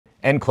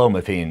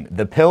Enclomiphene,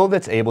 the pill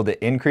that's able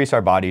to increase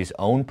our body's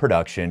own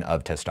production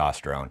of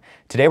testosterone.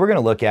 Today we're going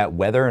to look at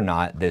whether or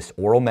not this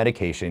oral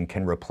medication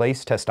can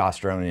replace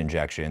testosterone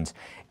injections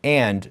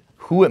and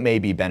who it may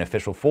be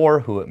beneficial for,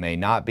 who it may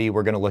not be.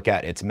 We're going to look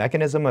at its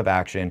mechanism of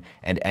action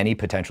and any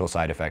potential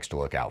side effects to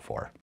look out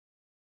for.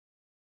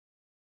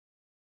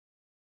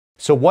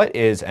 So what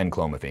is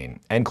enclomiphene?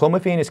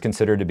 Enclomiphene is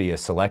considered to be a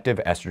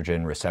selective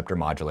estrogen receptor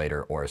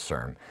modulator, or a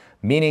SERM,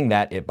 meaning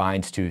that it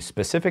binds to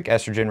specific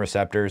estrogen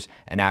receptors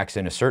and acts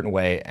in a certain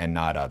way and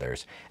not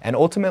others. And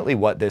ultimately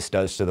what this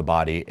does to the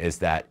body is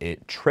that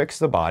it tricks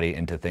the body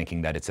into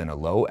thinking that it's in a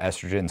low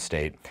estrogen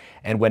state.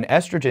 And when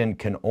estrogen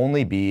can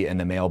only be in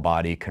the male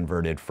body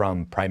converted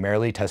from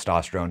primarily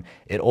testosterone,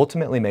 it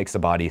ultimately makes the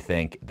body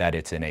think that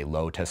it's in a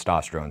low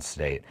testosterone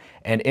state.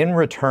 And in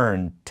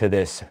return to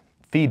this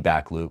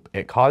feedback loop,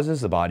 it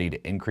causes the body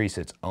to increase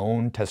its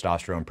own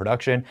testosterone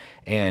production,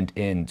 and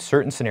in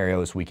certain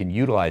scenarios we can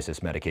utilize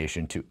this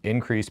medication to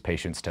increase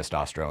patients'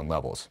 testosterone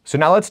levels. So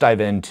now let's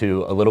dive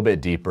into a little bit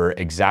deeper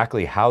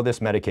exactly how this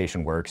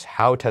medication works,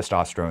 how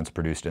testosterone is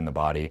produced in the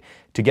body,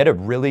 to get a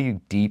really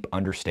deep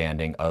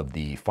understanding of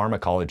the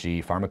pharmacology,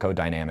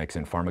 pharmacodynamics,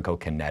 and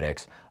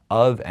pharmacokinetics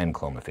of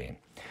enclomiphene.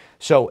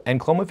 So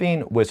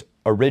enclomiphene was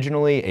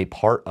originally a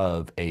part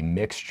of a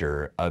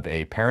mixture of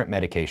a parent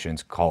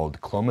medications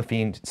called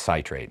Clomiphene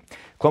citrate.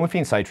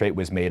 Clomiphene citrate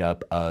was made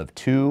up of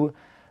two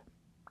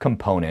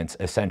components,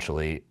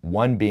 essentially,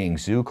 one being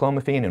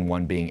Clomiphene and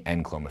one being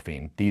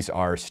Enclomiphene. These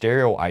are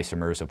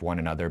stereoisomers of one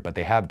another, but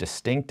they have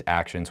distinct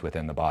actions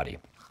within the body.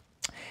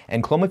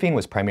 Enclomiphene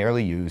was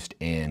primarily used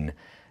in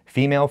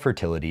female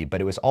fertility,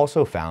 but it was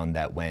also found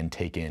that when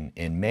taken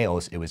in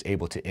males, it was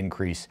able to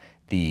increase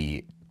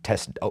the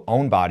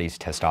own body's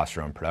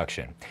testosterone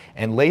production.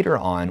 And later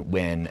on,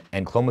 when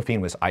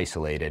enclomiphene was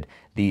isolated,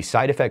 the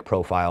side effect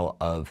profile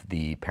of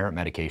the parent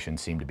medication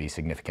seemed to be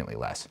significantly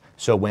less.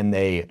 So when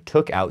they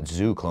took out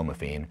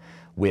Clomiphene,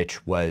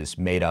 which was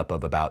made up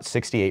of about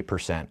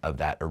 68% of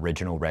that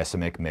original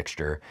racemic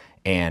mixture,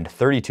 and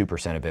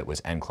 32% of it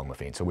was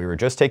enclomiphene. So we were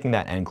just taking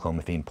that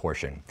enclomiphene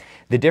portion.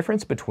 The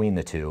difference between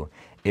the two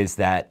is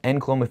that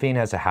enclomiphene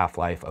has a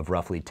half-life of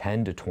roughly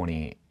 10 to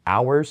 20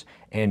 hours,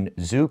 and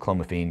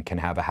Clomiphene can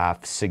have a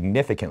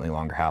significantly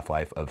longer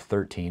half-life of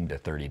 13 to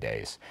 30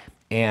 days.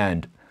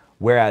 And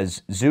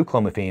whereas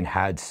Clomiphene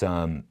had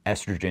some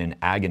estrogen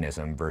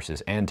agonism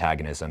versus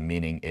antagonism,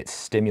 meaning it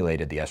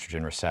stimulated the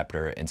estrogen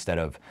receptor instead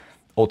of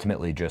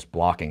ultimately just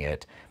blocking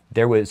it,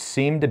 there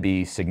seemed to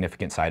be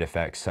significant side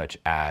effects such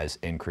as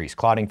increased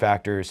clotting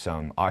factors,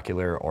 some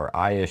ocular or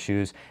eye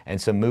issues, and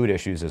some mood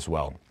issues as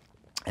well.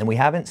 And we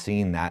haven't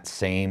seen that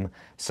same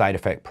side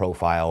effect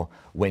profile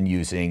when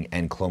using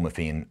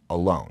enclomiphene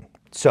alone.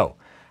 So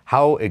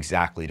how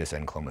exactly does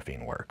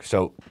enclomiphene work?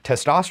 So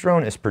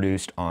testosterone is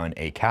produced on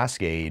a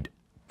cascade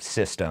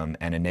system,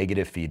 and a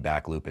negative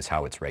feedback loop is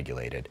how it's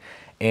regulated.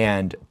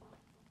 And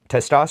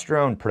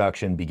testosterone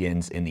production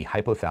begins in the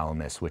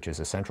hypothalamus, which is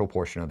a central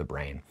portion of the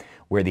brain,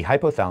 where the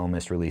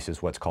hypothalamus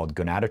releases what's called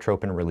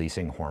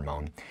gonadotropin-releasing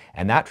hormone,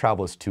 and that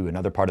travels to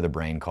another part of the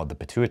brain called the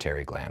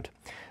pituitary gland.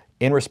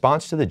 In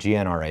response to the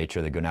GnRH,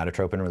 or the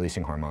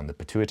gonadotropin-releasing hormone, the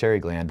pituitary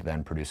gland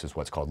then produces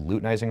what's called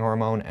luteinizing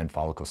hormone and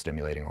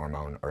follicle-stimulating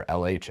hormone, or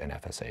LH and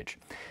FSH.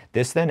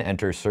 This then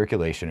enters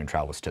circulation and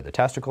travels to the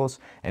testicles,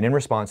 and in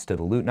response to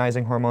the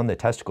luteinizing hormone, the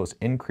testicles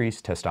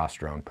increase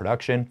testosterone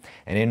production,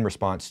 and in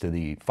response to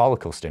the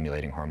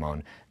follicle-stimulating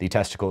hormone, the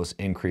testicles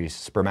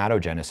increase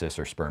spermatogenesis,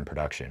 or sperm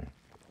production.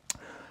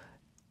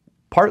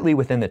 Partly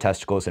within the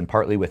testicles and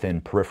partly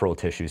within peripheral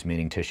tissues,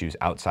 meaning tissues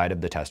outside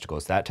of the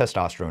testicles, that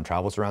testosterone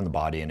travels around the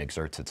body and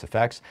exerts its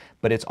effects,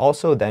 but it's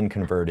also then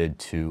converted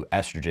to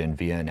estrogen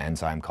via an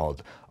enzyme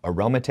called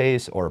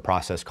aromatase, or a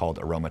process called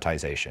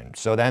aromatization.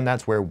 So then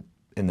that's where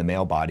in the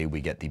male body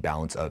we get the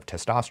balance of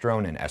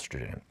testosterone and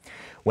estrogen.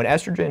 When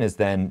estrogen is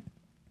then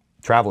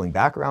traveling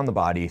back around the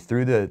body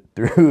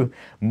through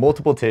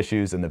multiple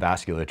tissues in the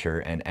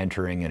vasculature and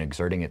entering and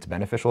exerting its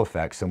beneficial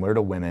effects, similar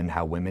to women,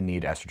 how women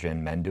need estrogen,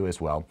 men do as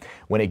well.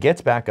 When it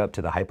gets back up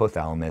to the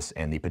hypothalamus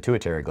and the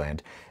pituitary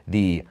gland,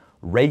 the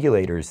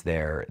regulators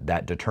there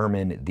that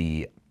determine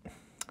the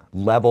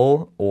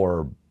level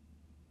or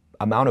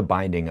amount of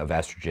binding of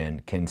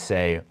estrogen can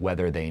say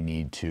whether they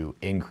need to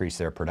increase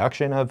their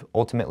production of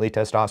ultimately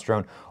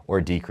testosterone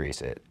or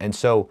decrease it. And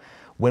so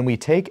when we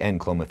take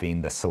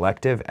enclomiphene, the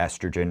selective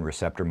estrogen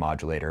receptor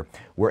modulator,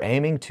 we're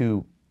aiming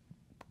to,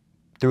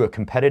 through a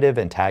competitive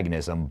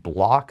antagonism,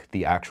 block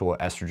the actual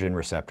estrogen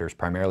receptors,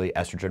 primarily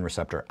estrogen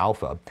receptor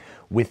alpha,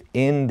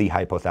 within the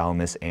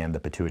hypothalamus and the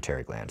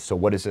pituitary gland. So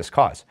what does this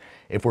cause?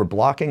 If we're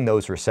blocking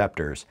those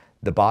receptors,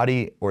 the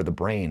body or the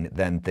brain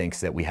then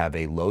thinks that we have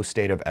a low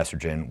state of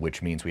estrogen,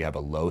 which means we have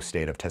a low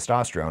state of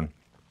testosterone,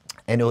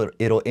 and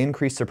it'll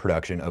increase the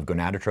production of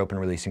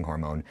gonadotropin-releasing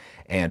hormone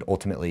and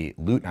ultimately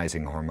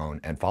luteinizing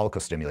hormone and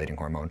follicle-stimulating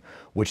hormone,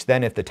 which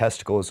then, if the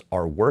testicles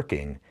are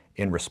working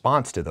in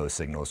response to those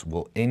signals,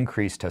 will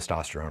increase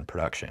testosterone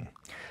production.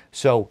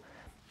 So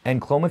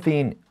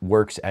enclomiphene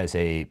works as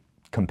a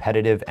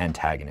competitive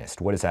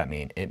antagonist. What does that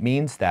mean? It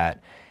means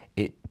that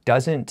it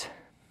doesn't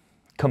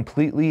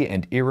completely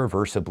and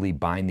irreversibly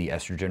bind the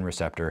estrogen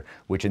receptor,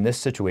 which in this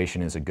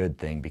situation is a good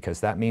thing because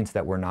that means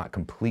that we're not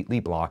completely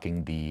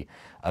blocking the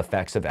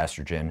effects of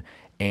estrogen.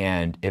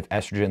 And if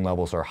estrogen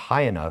levels are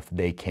high enough,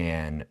 they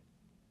can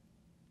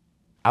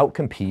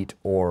outcompete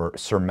or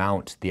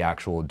surmount the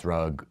actual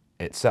drug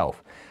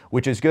itself,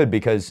 which is good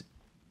because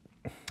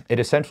it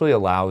essentially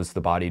allows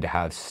the body to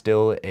have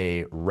still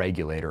a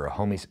regulator, a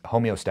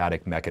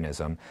homeostatic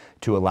mechanism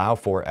to allow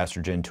for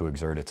estrogen to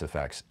exert its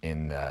effects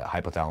in the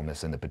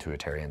hypothalamus and the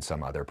pituitary and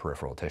some other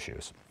peripheral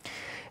tissues.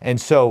 And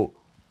so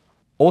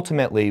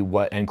ultimately,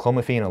 what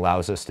enclomiphene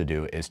allows us to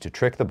do is to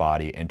trick the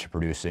body into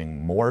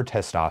producing more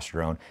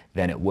testosterone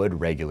than it would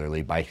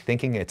regularly by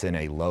thinking it's in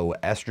a low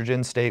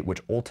estrogen state,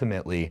 which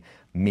ultimately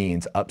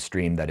means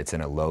upstream that it's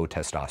in a low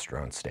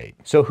testosterone state.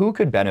 So who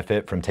could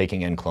benefit from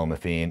taking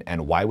enclomiphene,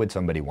 and why would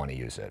somebody want to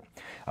use it?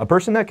 A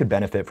person that could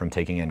benefit from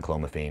taking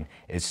enclomiphene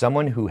is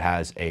someone who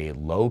has a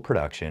low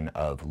production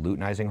of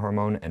luteinizing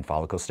hormone and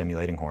follicle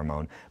stimulating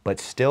hormone, but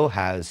still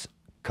has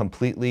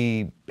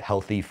completely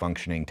healthy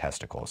functioning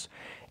testicles.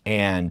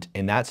 And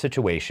in that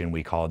situation,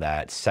 we call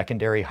that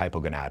secondary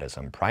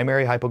hypogonadism.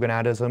 Primary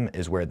hypogonadism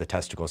is where the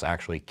testicles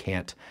actually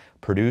can't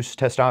produce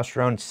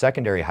testosterone.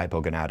 Secondary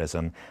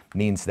hypogonadism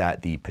means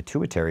that the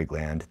pituitary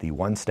gland, the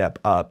one step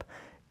up,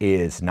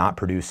 is not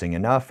producing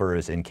enough or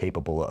is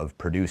incapable of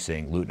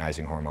producing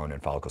luteinizing hormone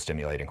and follicle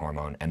stimulating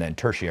hormone. And then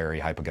tertiary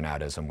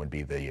hypogonadism would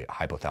be the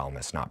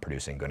hypothalamus not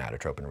producing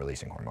gonadotropin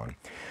releasing hormone.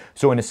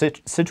 So in a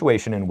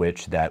situation in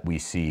which that we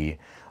see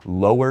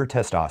lower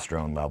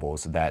testosterone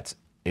levels, that's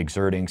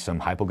exerting some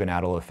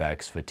hypogonadal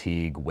effects,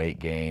 fatigue, weight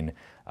gain,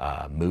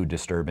 mood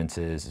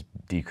disturbances,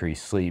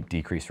 decreased sleep,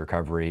 decreased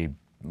recovery,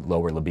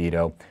 lower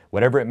libido,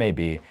 whatever it may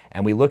be,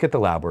 and we look at the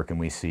lab work and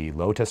we see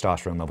low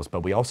testosterone levels,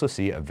 but we also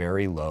see a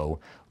very low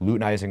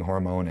luteinizing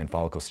hormone and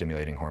follicle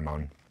stimulating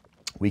hormone,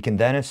 we can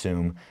then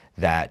assume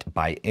that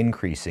by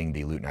increasing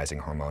the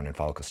luteinizing hormone and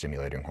follicle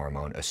stimulating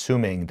hormone,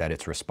 assuming that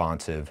it's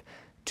responsive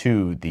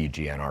to the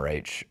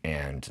GnRH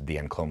and the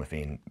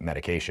enclomiphene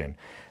medication,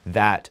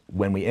 that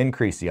when we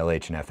increase the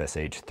LH and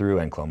FSH through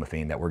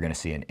enclomiphene, that we're going to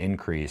see an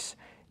increase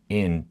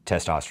in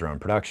testosterone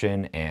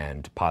production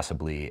and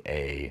possibly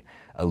a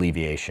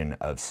alleviation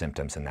of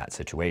symptoms in that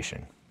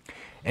situation.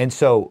 And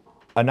so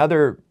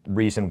another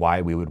reason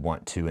why we would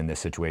want to, in this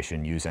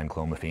situation, use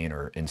enclomiphene,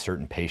 or in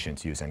certain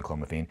patients use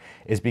enclomiphene,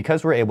 is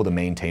because we're able to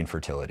maintain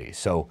fertility.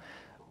 So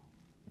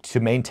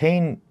to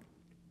maintain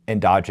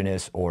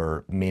endogenous,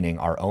 or meaning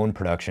our own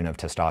production of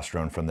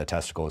testosterone from the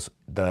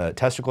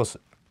testicles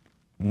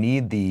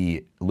need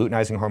the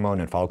luteinizing hormone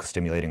and follicle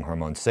stimulating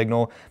hormone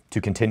signal to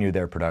continue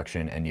their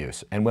production and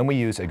use. And when we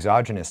use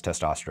exogenous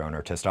testosterone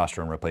or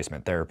testosterone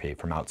replacement therapy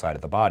from outside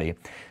of the body,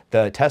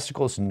 the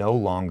testicles no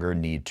longer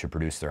need to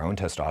produce their own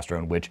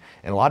testosterone, which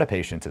in a lot of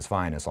patients is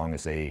fine as long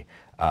as they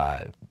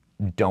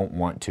don't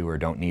want to or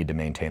don't need to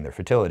maintain their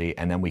fertility.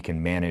 And then we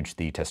can manage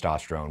the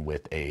testosterone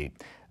with a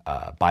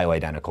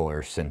bioidentical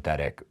or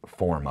synthetic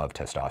form of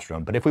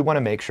testosterone. But if we want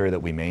to make sure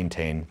that we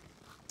maintain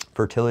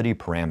fertility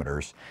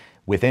parameters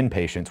within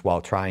patients while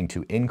trying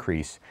to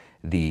increase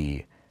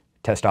the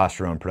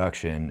testosterone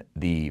production,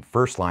 the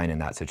first line in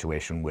that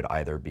situation would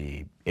either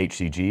be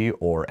HCG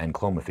or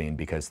enclomiphene,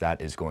 because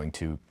that is going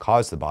to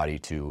cause the body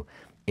to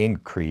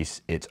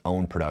increase its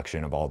own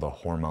production of all the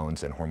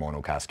hormones and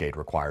hormonal cascade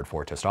required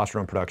for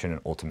testosterone production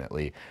and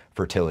ultimately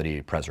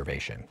fertility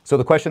preservation. So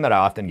the question that I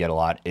often get a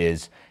lot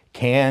is,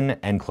 can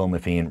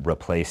enclomiphene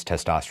replace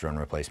testosterone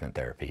replacement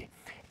therapy?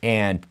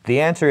 And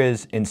the answer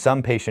is, in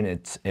some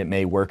patients, it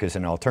may work as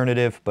an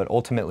alternative, but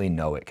ultimately,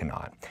 no, it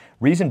cannot.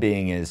 Reason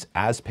being is,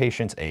 as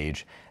patients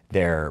age,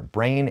 their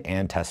brain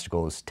and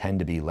testicles tend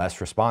to be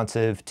less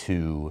responsive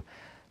to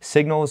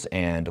signals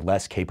and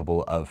less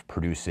capable of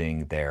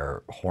producing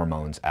their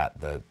hormones at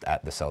the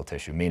cell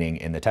tissue. Meaning,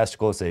 in the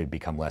testicles, they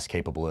become less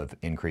capable of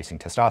increasing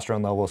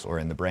testosterone levels, or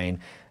in the brain,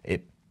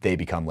 they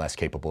become less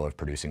capable of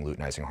producing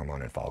luteinizing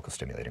hormone and follicle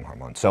stimulating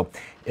hormone. So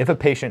if a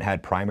patient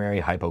had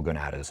primary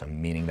hypogonadism,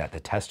 meaning that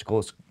the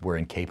testicles were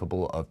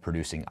incapable of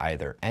producing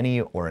either any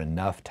or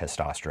enough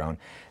testosterone,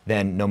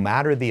 then no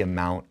matter the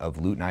amount of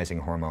luteinizing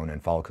hormone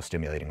and follicle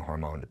stimulating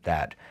hormone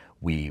that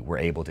we were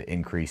able to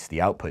increase the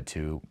output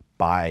to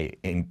by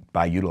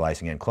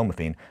utilizing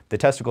enclomiphene, the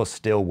testicles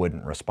still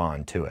wouldn't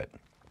respond to it,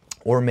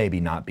 or maybe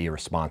not be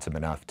responsive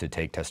enough to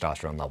take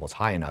testosterone levels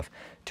high enough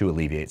to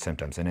alleviate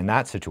symptoms. And in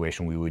that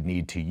situation, we would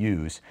need to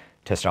use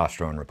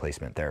testosterone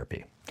replacement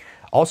therapy.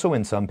 Also,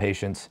 in some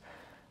patients,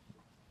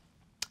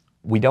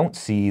 we don't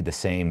see the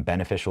same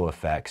beneficial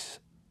effects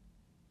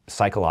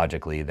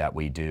psychologically that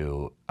we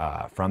do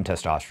from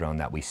testosterone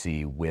that we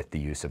see with the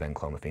use of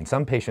enclomiphene.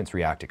 Some patients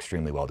react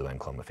extremely well to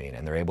enclomiphene,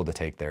 and they're able to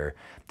take their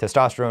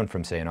testosterone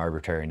from, say, an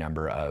arbitrary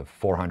number of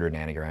 400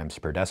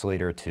 nanograms per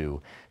deciliter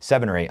to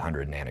 700 or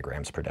 800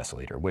 nanograms per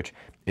deciliter, which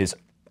is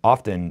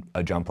often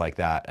a jump like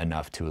that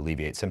enough to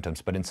alleviate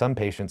symptoms. But in some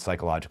patients,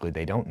 psychologically,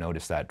 they don't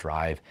notice that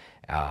drive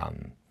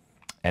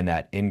and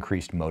that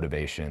increased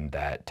motivation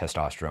that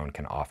testosterone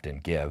can often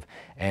give.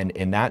 And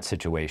in that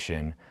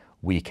situation,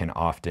 we can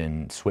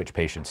often switch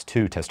patients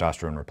to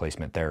testosterone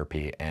replacement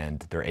therapy,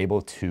 and they're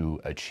able to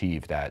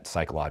achieve that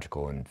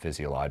psychological and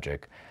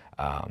physiologic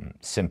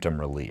symptom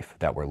relief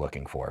that we're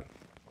looking for.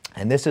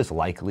 And this is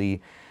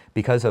likely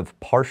because of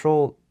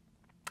partial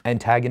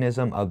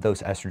antagonism of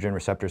those estrogen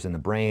receptors in the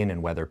brain,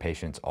 and whether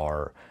patients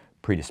are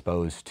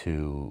predisposed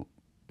to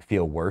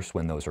feel worse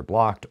when those are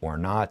blocked or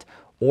not,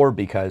 or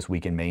because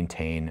we can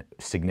maintain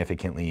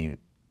significantly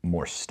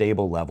more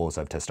stable levels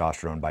of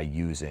testosterone by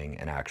using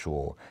an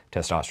actual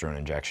testosterone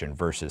injection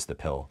versus the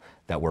pill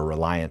that we're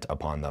reliant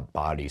upon the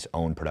body's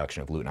own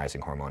production of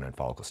luteinizing hormone and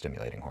follicle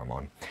stimulating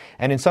hormone.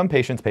 And in some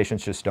patients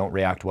just don't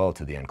react well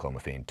to the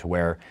Enclomiphene, to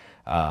where,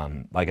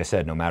 like I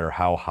said, no matter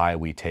how high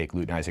we take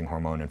luteinizing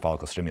hormone and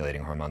follicle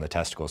stimulating hormone, the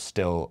testicles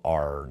still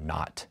are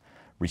not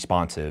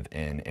responsive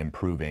in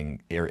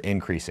improving or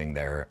increasing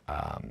their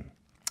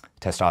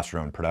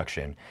testosterone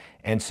production.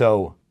 And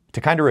so to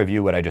kind of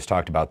review what I just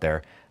talked about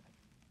there,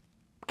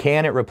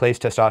 can it replace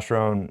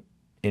testosterone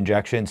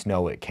injections?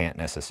 No, it can't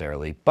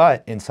necessarily.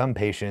 But in some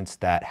patients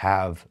that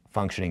have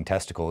functioning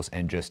testicles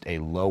and just a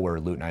lower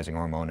luteinizing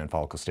hormone and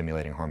follicle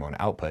stimulating hormone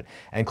output,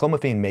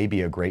 Enclomiphene may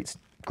be a great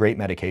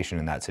medication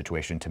in that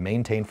situation to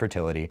maintain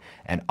fertility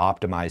and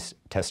optimize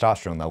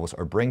testosterone levels,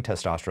 or bring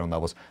testosterone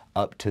levels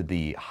up to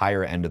the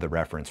higher end of the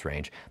reference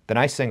range. The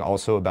nice thing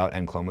also about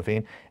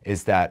Enclomiphene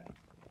is that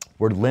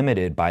we're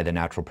limited by the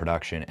natural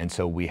production, and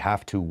so we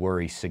have to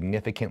worry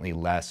significantly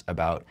less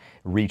about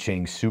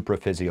reaching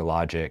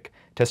supraphysiologic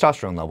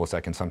testosterone levels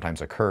that can sometimes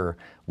occur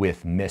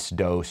with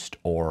misdosed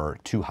or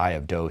too high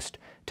of dosed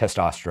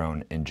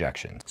testosterone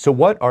injections. So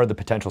what are the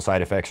potential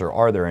side effects, or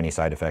are there any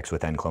side effects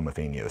with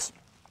Enclomiphene use?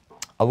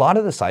 A lot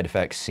of the side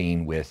effects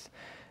seen with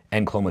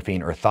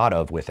Enclomiphene, or thought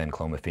of with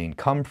Enclomiphene,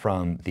 come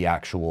from the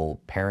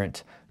actual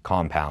parent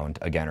compound,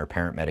 again, or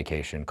parent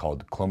medication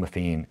called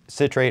clomiphene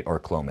citrate, or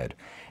Clomid.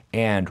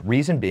 And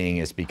reason being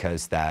is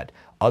because that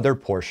other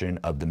portion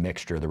of the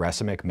mixture, the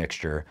racemic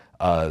mixture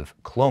of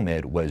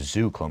Clomid, was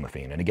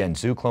Zooclomiphene. And again,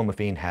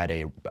 Zooclomiphene had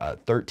a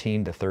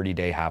 13 to 30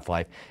 day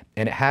half-life,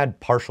 and it had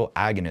partial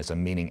agonism,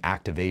 meaning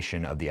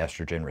activation of the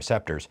estrogen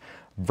receptors,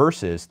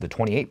 versus the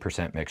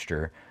 28%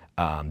 mixture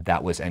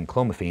that was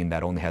Enclomiphene,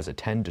 that only has a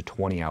 10 to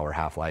 20 hour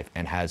half-life,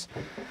 and has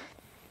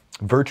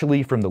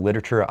virtually, from the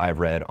literature I've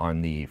read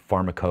on the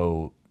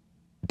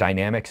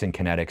pharmacodynamics and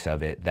kinetics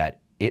of it, that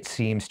it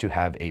seems to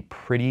have a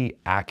pretty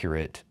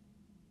accurate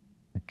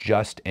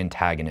just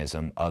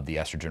antagonism of the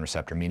estrogen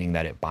receptor, meaning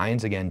that it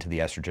binds again to the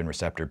estrogen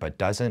receptor, but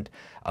doesn't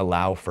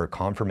allow for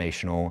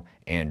conformational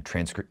and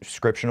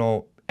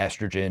transcriptional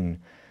estrogen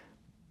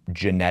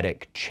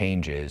genetic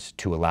changes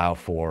to allow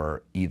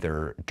for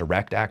either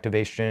direct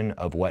activation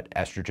of what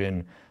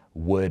estrogen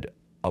would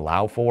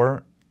allow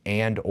for,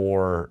 and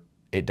or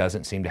it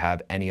doesn't seem to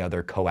have any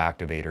other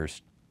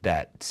co-activators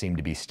that seem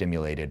to be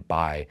stimulated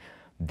by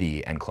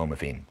the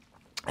Enclomiphene.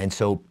 And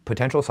so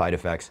potential side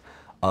effects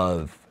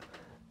of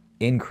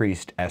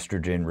increased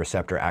estrogen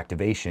receptor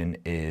activation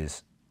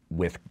is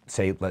with,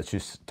 say, let's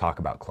just talk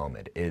about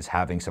Clomid, is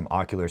having some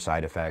ocular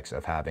side effects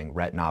of having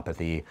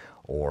retinopathy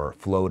or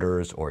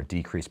floaters or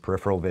decreased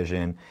peripheral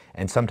vision.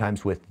 And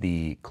sometimes with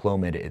the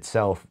Clomid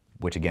itself,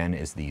 which again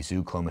is the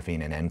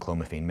Zooclomiphene and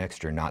Enclomiphene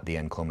mixture, not the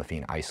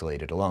Enclomiphene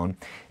isolated alone,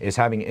 is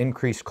having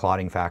increased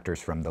clotting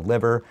factors from the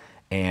liver,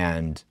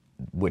 and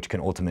which can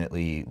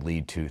ultimately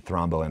lead to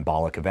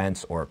thromboembolic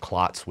events, or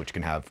clots, which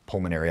can have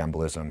pulmonary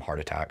embolism,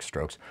 heart attacks,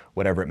 strokes,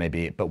 whatever it may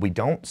be. But we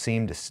don't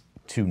seem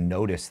to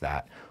notice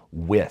that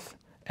with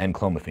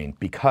Enclomiphene,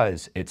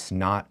 because it's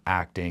not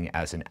acting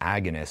as an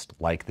agonist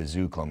like the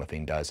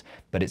Zooclomiphene does,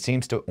 but it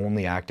seems to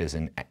only act as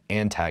an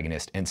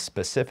antagonist, and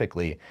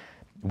specifically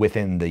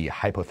within the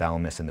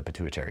hypothalamus and the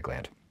pituitary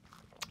gland.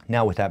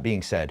 Now, with that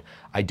being said,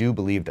 I do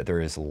believe that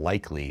there is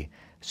likely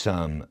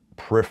some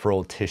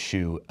peripheral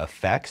tissue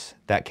effects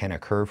that can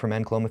occur from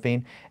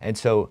Enclomiphene. And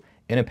so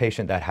in a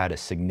patient that had a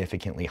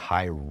significantly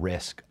high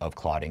risk of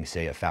clotting,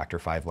 say a factor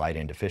V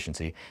Leiden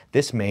deficiency,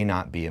 this may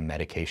not be a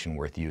medication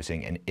worth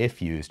using, and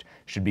if used,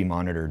 should be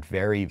monitored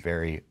very,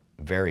 very,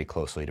 very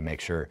closely to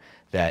make sure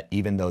that,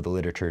 even though the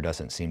literature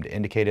doesn't seem to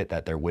indicate it,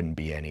 that there wouldn't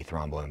be any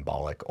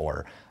thromboembolic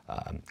or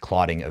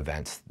clotting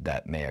events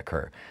that may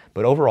occur.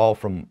 But overall,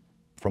 from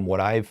what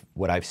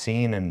I've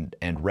seen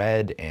and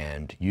read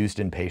and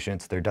used in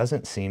patients, there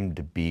doesn't seem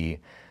to be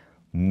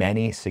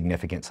many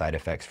significant side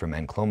effects from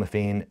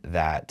Enclomiphene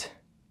that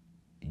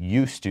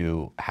used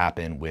to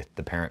happen with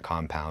the parent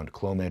compound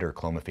Clomid or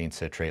clomiphene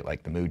citrate,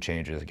 like the mood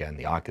changes, again,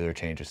 the ocular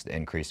changes, the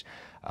increased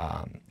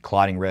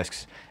clotting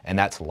risks. And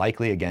that's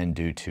likely, again,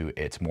 due to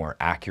its more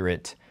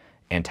accurate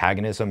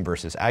antagonism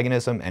versus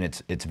agonism, and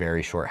its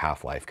very short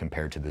half-life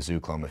compared to the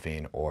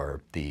Zooclomiphene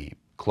or the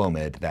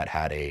Clomid that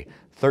had a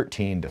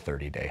 13 to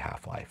 30 day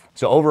half-life.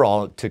 So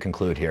overall, to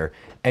conclude here,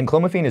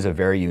 Enclomiphene is a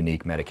very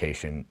unique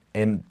medication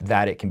in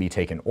that it can be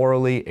taken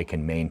orally, it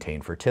can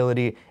maintain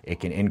fertility, it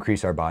can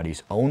increase our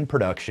body's own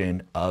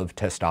production of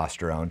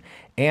testosterone,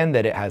 and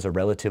that it has a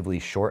relatively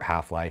short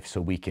half-life,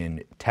 so we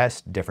can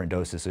test different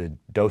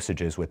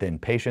dosages within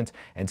patients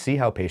and see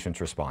how patients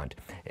respond.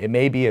 It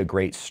may be a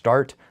great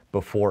start,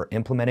 before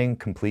implementing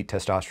complete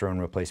testosterone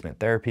replacement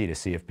therapy to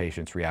see if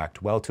patients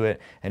react well to it.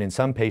 And in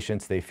some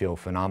patients, they feel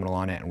phenomenal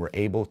on it and we're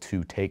able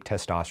to take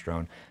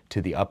testosterone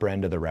to the upper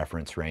end of the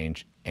reference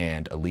range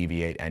and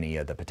alleviate any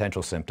of the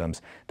potential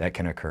symptoms that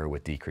can occur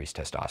with decreased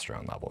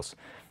testosterone levels.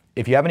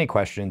 If you have any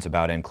questions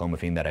about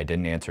Enclomiphene that I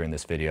didn't answer in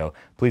this video,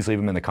 please leave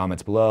them in the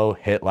comments below.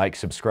 Hit like,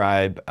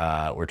 subscribe.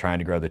 We're trying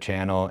to grow the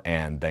channel,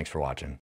 and thanks for watching.